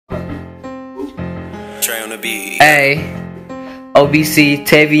Trey on the beat. Hey, OBC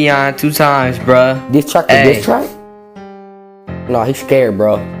Tavion 2 times, bruh. Distrack for distrack? No, he's scared,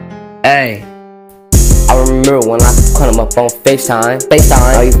 bro. Hey. I remember when I called him up on FaceTime.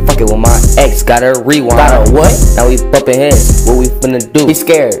 Now he fucking with my ex, gotta rewind. Gotta what? Now we bumping heads, what we finna do? He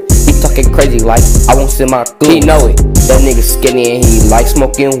scared, he talking crazy like I won't send my glue. He know it, that nigga skinny and he like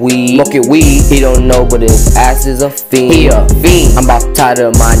smoking weed. He don't know but his ass is a fiend. He a fiend. I'm about tired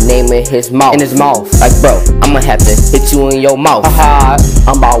of my name in his mouth. Like bro, I'ma have to hit you in your mouth.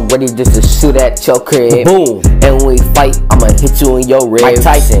 I'm about ready just to shoot at your crib. Boom. And when we fight, I'ma hit you in your ribs. Mike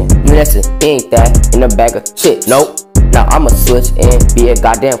Tyson, listen, he ain't that in the bag of chips. Nope. Now I'ma switch and be a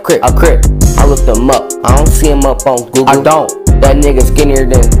goddamn crip. I looked him up, I don't see him up on Google. I don't. That nigga skinnier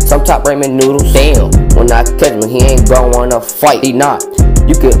than some top ramen noodles. Damn. When I catch him, he ain't gon' wanna fight. He not.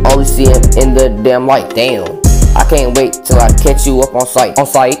 You can only see him in the damn light. Damn. I can't wait till I catch you up on sight.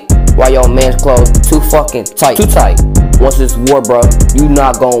 While your man's clothes too fucking tight. Once it's war, bro, you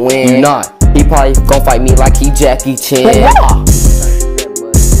not gon' win. You not. He probably gon' fight me like he Jackie Chan.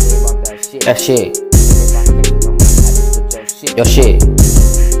 That shit. Your shit.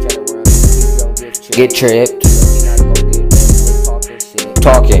 Get tripped.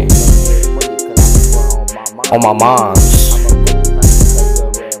 Talking. On my mom's.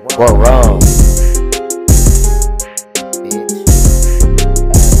 We're wrong.